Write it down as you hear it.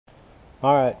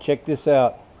Alright, check this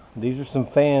out. These are some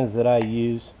fans that I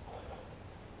use.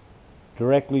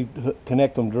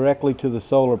 Connect them directly to the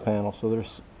solar panel. So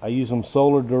I use them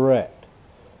solar direct.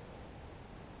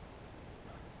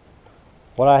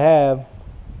 What I have,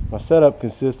 my setup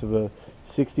consists of a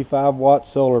 65-watt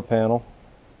solar panel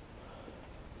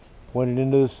pointed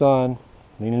into the sun,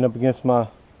 leaning up against my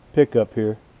pickup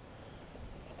here.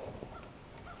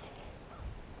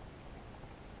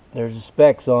 There's the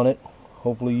specs on it.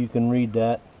 Hopefully you can read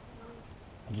that.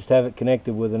 I just have it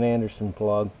connected with an Anderson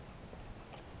plug.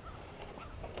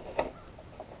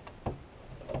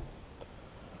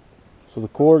 So the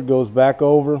cord goes back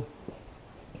over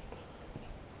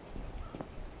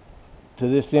to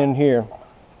this end here.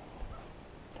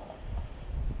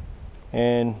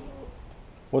 And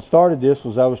what started this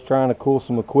was I was trying to cool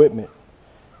some equipment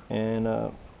and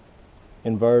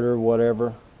inverter,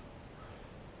 whatever.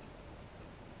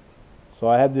 So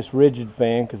I had this rigid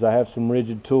fan because I have some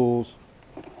rigid tools,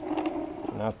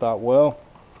 and I thought, well,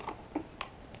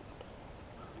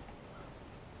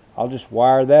 I'll just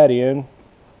wire that in,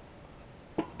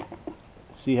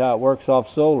 see how it works off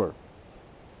solar.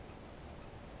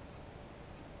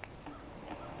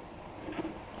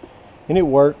 And it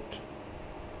worked.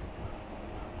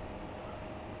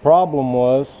 Problem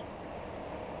was,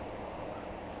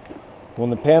 when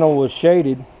the panel was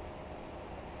shaded,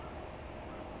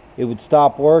 it would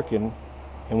stop working,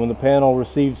 and when the panel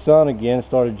received sun again,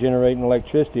 started generating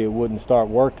electricity, it wouldn't start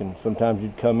working. Sometimes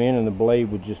you'd come in and the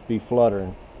blade would just be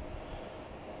fluttering.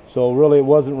 So really it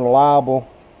wasn't reliable.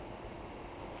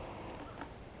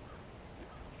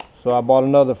 So I bought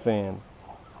another fan.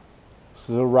 This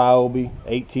is a Ryobi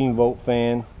 18-volt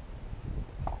fan,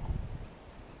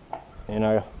 and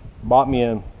I bought me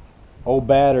an old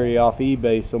battery off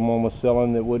eBay someone was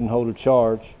selling that wouldn't hold a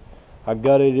charge. I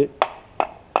gutted it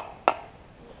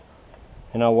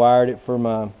and I wired it for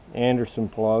my Anderson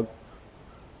plug.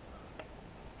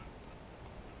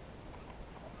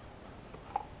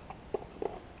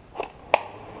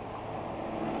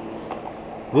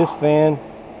 This fan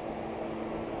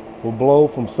will blow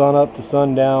from sun up to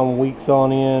sundown weeks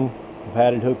on end. I've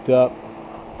had it hooked up.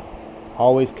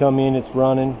 Always come in, it's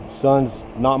running. Sun's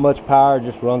not much power,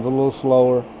 just runs a little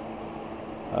slower.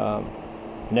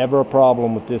 Never a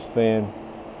problem with this fan.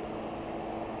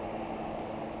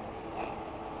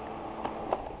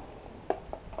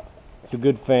 It's a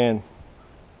good fan.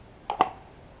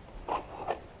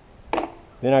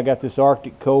 Then I got this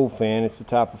Arctic Cold fan. It's the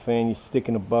type of fan you stick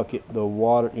in a bucket, the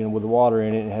water, with the water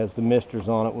in it. It has the misters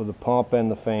on it with the pump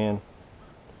and the fan.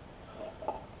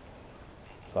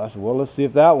 So I said, well, let's see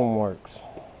if that one works.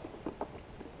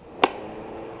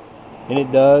 And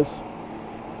it does.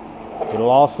 It'll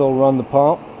also run the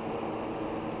pump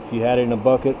if you had it in a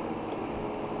bucket.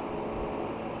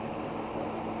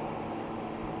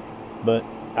 But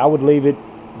I would leave it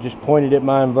just pointed at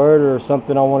my inverter or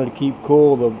something I wanted to keep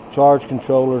cool, the charge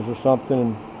controllers or something,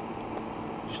 and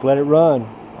just let it run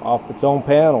off its own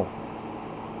panel.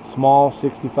 Small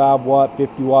 65 watt,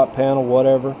 50 watt panel,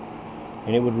 whatever,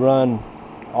 and it would run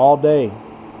all day.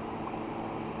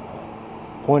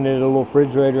 Pointed at a little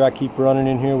refrigerator I keep running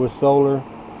in here with solar,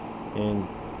 and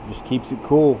just keeps it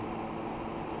cool.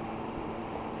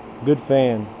 Good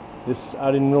fan. This I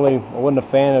wasn't a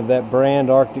fan of that brand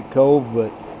Arctic Cove,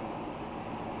 but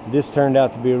this turned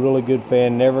out to be a really good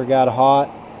fan. Never got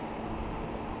hot.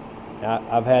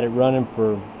 I've had it running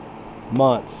for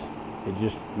months. It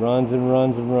just runs and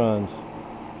runs and runs.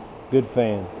 Good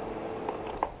fan.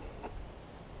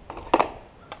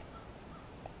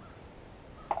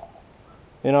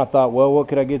 Then I thought, well, what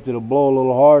could I get that'll blow a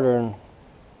little harder? And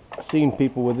I've seen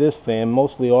people with this fan.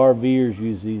 Mostly RVers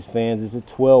use these fans. It's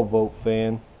a 12-volt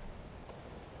fan.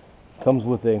 Comes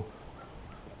with a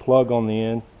plug on the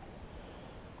end.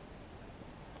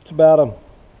 It's about I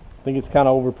think it's kind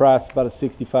of overpriced. It's about a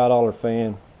 $65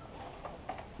 fan.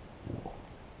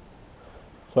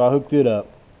 So I hooked it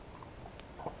up.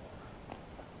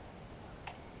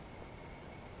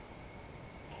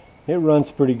 It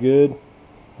runs pretty good.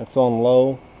 That's on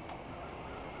low.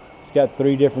 It's got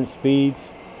 3 different speeds.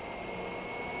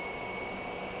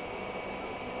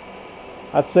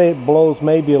 I'd say it blows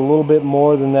maybe a little bit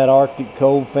more than that Arctic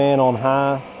Cold fan on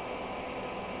high.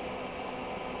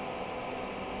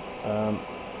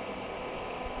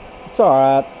 It's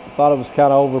alright. I thought it was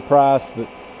kind of overpriced, but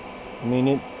I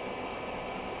mean,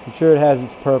 I'm sure it has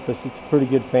its purpose. It's a pretty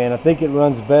good fan. I think it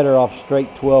runs better off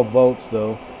straight 12 volts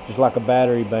though, just like a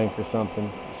battery bank or something.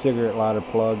 A cigarette lighter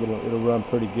plug, it'll run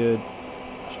pretty good.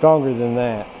 Stronger than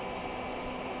that.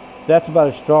 That's about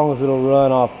as strong as it'll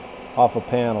run off a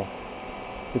panel,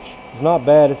 which is not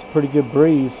bad. It's a pretty good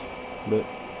breeze, but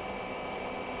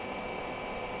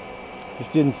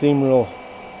Just didn't seem real,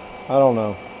 I don't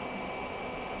know.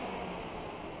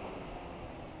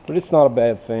 But it's not a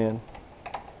bad fan.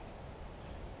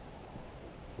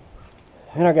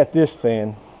 And I got this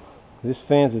fan. This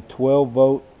fan's a 12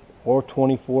 volt or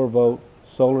 24 volt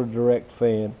solar direct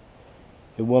fan.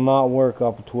 It will not work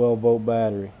off a 12 volt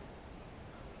battery.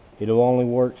 It'll only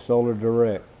work solar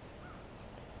direct.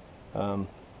 I've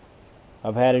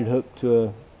had it hooked to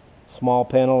a small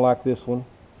panel like this one.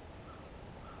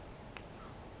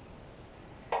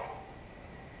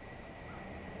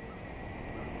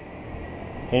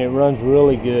 And it runs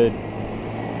really good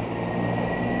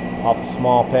off a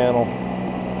small panel.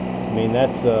 I mean,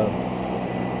 that's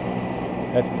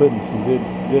putting some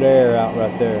good air out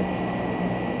right there.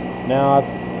 Now,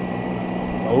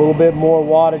 a little bit more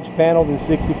wattage panel than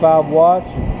 65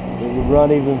 watts, it would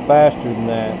run even faster than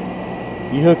that.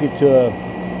 You hook it to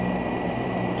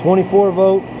a 24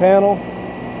 volt panel,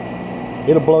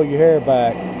 it'll blow your hair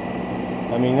back.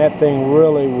 I mean, that thing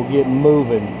really will get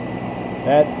moving.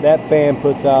 That fan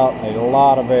puts out a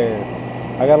lot of air.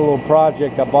 I got a little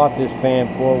project I bought this fan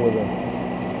for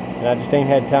and I just ain't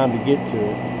had time to get to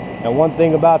it. Now, one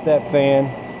thing about that fan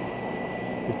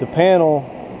is the panel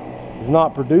is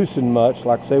not producing much.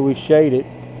 Like, say we shade it.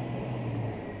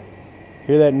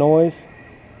 Hear that noise?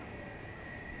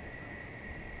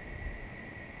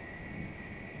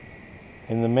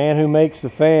 And the man who makes the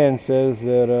fan says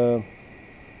that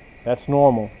that's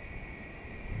normal.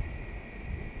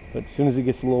 But as soon as it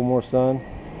gets a little more sun,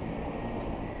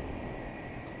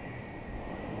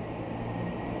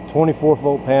 24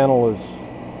 volt panel is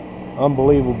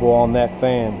unbelievable on that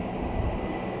fan.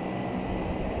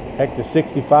 Heck, the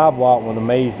 65 watt one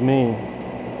amazed me.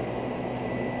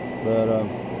 But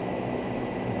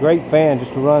great fan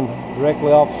just to run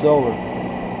directly off solar.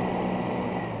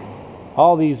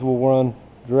 All these will run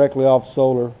directly off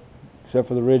solar, except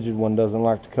for the rigid one doesn't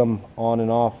like to come on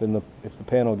and off if the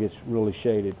panel gets really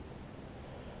shaded.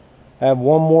 I have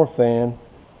one more fan.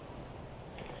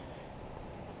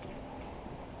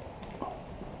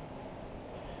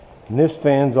 And this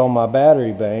fan's on my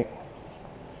battery bank.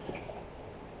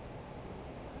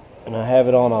 And I have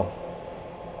it on a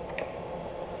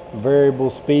variable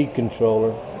speed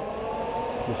controller.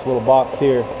 This little box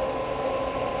here.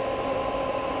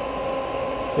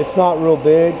 It's not real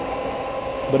big,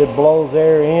 but it blows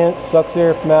air in, sucks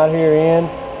air from out here in,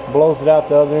 blows it out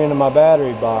the other end of my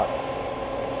battery box.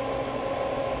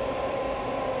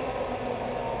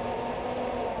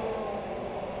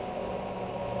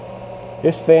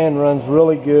 This fan runs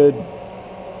really good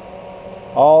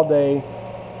all day.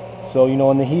 So, you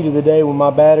know, in the heat of the day when my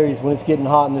batteries, when it's getting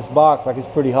hot in this box, like it's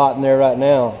pretty hot in there right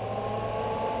now,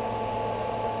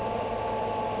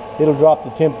 it'll drop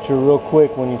the temperature real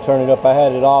quick when you turn it up. I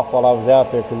had it off while I was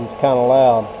out there because it's kind of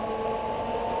loud.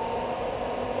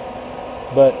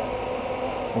 But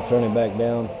I'll turn it back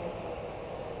down.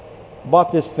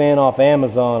 Bought this fan off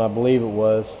Amazon, I believe it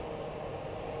was.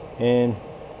 And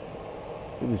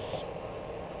it was,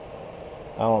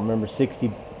 I don't remember,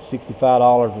 $65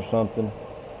 or something.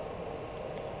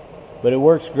 But it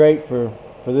works great for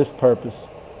this purpose.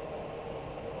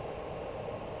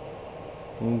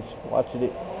 And just watching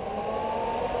it.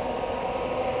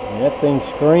 And that thing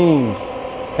screams.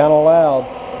 It's kind of loud.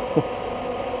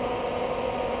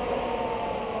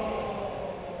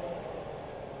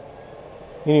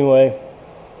 Anyway,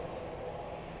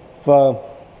 if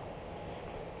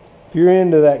you're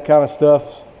into that kind of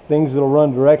stuff, things that'll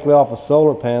run directly off a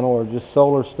solar panel or just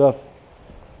solar stuff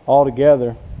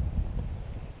altogether,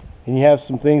 and you have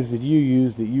some things that you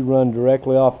use that you run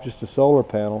directly off just a solar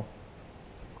panel,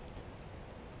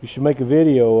 you should make a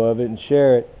video of it and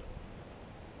share it.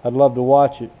 I'd love to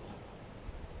watch it.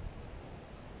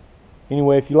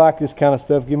 Anyway, if you like this kind of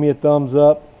stuff, give me a thumbs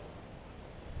up.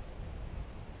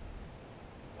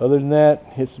 Other than that,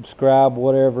 hit subscribe,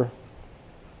 whatever.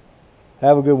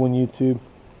 Have a good one, YouTube.